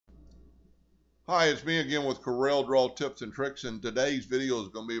Hi, it's me again with Corel Draw Tips and Tricks, and today's video is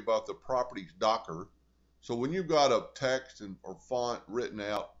going to be about the properties docker. So when you've got a text or font written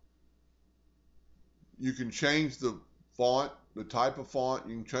out, you can change the font, the type of font,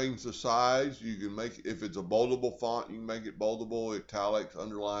 you can change the size, you can make, if it's a boldable font, you can make it boldable, italics,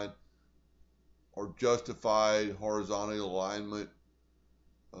 underline, or justified, horizontal alignment.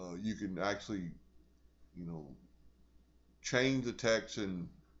 You can actually, you know, change the text and,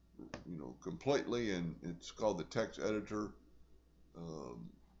 completely, and it's called the text editor. Um,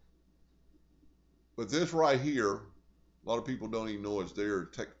 But this right here, a lot of people don't even know it's there,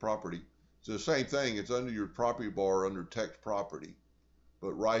 text property. It's the same thing. It's under your property bar under text property.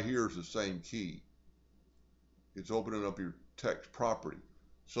 But right here is the same key. It's opening up your text property.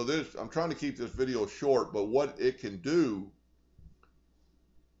 So this, I'm trying to keep this video short, but what it can do,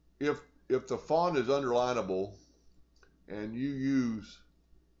 if if the font is underlinable and you use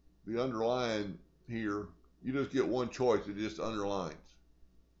the underline here, you just get one choice. It just underlines.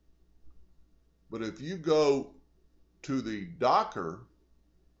 But if you go to the Docker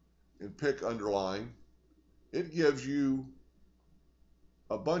and pick underline, it gives you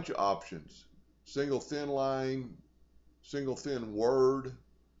a bunch of options. Single thin line, single thin word.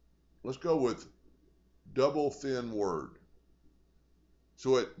 Let's go with double thin word.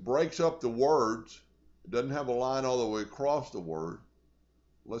 So it breaks up the words. It doesn't have a line all the way across the word.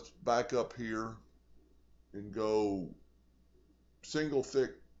 Let's back up here and go single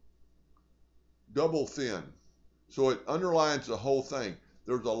thick, double thin. So it underlines the whole thing.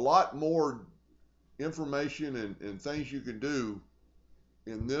 There's a lot more information and things you can do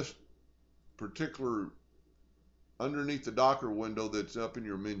in this particular underneath the Docker window that's up in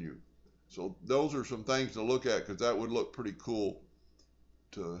your menu. So those are some things to look at because that would look pretty cool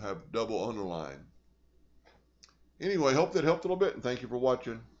to have double underline. Anyway, hope that helped a little bit, and thank you for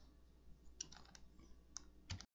watching.